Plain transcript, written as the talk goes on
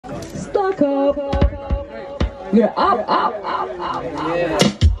suck up. You're up. Yeah.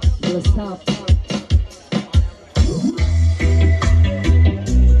 Let's stop.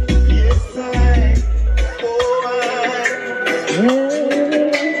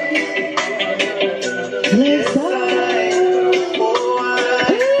 Yes,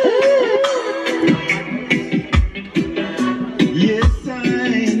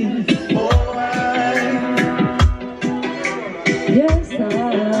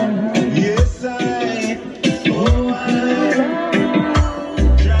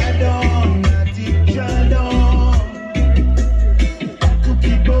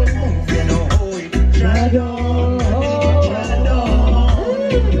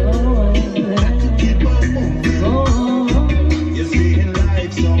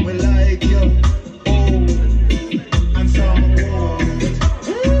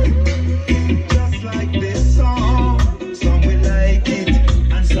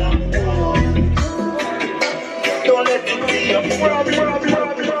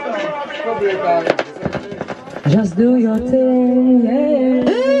 Just do your thing, yeah.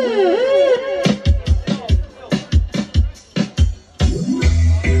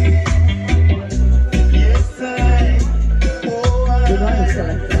 yes, I. Good morning,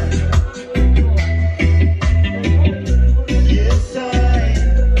 selector. Yes,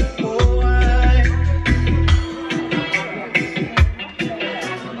 I.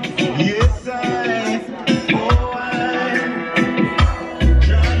 Yes, I.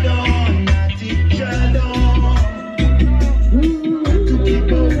 Trod on, natty, trod on.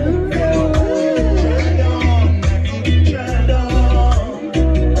 Keep on moving. Trod on, natty, trod on.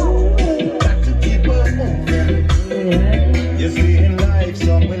 Got to keep on moving. You're seeing life,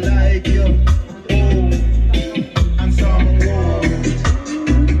 some will like you, and some won't.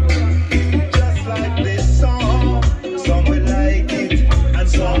 Just like this song, some will like it, and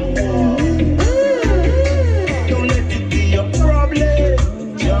some won't. Don't let it be a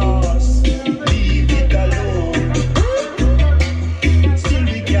problem, just leave it alone. Still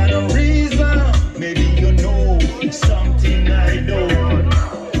we got a reason, maybe you know something I don't.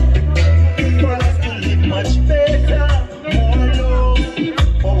 For us to live much better, more love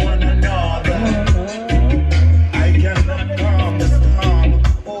for one another. I cannot calm the storm,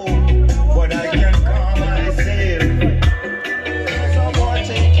 but I can calm myself. Someone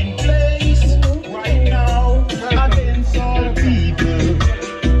taking place right now against all people.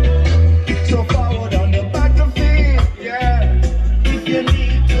 So forward on the battlefield, yeah. If you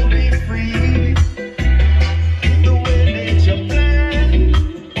need to be free, the way nature planned,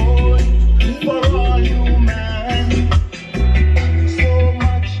 for all human. So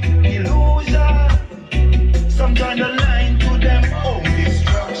much illusion, some turn the line to them own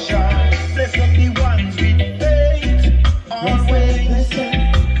destruction. Bless up the ones with faith, always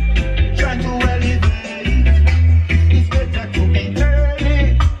trying to elevate. It's better to be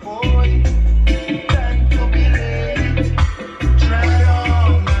early, boy, than to be late. Trod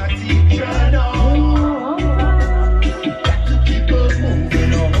on, natty, trod on. Got to keep us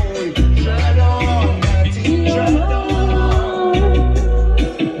moving, oh, trod on, natty, trod on.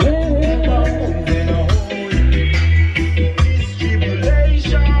 Keep on moving, oh. This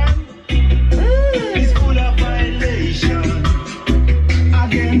tribulation is full of violation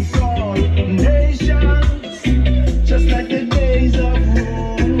against all nations, just like the days of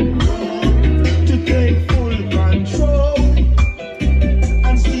Rome, to take full control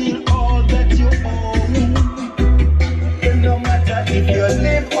and steal all that you own. Then no matter if you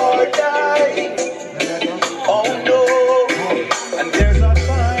live or die, oh no, and there's a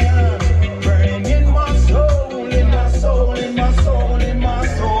fire burning in my soul, in my soul, in my soul, in my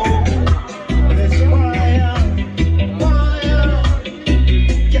soul. This fire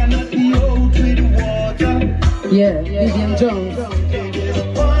cannot be out with water. Yeah, Vivian Jones. It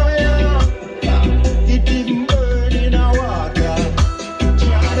is fire, it even burn in our water.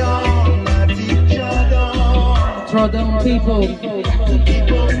 Trod on, natty, trod on. Trod On people.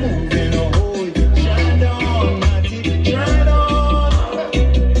 Keep on moving.